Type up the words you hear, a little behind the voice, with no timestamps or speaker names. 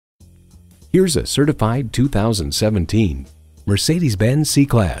Here's a certified 2017 Mercedes-Benz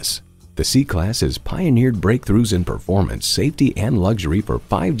C-Class. The C-Class has pioneered breakthroughs in performance, safety, and luxury for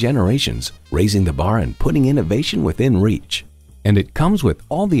 5 generations, raising the bar and putting innovation within reach. And it comes with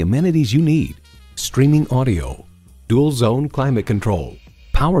all the amenities you need: streaming audio, dual-zone climate control,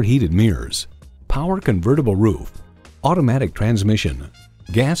 power heated mirrors, power convertible roof, automatic transmission,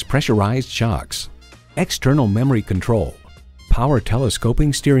 gas pressurized shocks, external memory control, power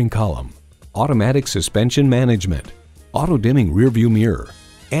telescoping steering column, automatic suspension management, auto-dimming rearview mirror,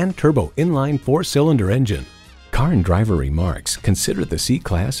 and turbo inline 4-cylinder engine. Car and Driver remarks consider the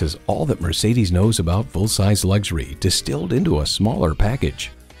C-Class as all that Mercedes knows about full-size luxury distilled into a smaller package.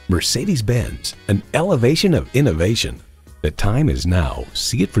 Mercedes-Benz, an elevation of innovation. The time is now.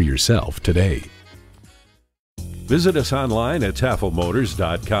 See it for yourself today. Visit us online at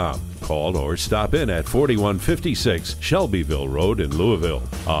tafelmotors.com. Call or stop in at 4156 Shelbyville Road in Louisville.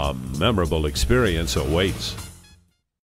 A memorable experience awaits.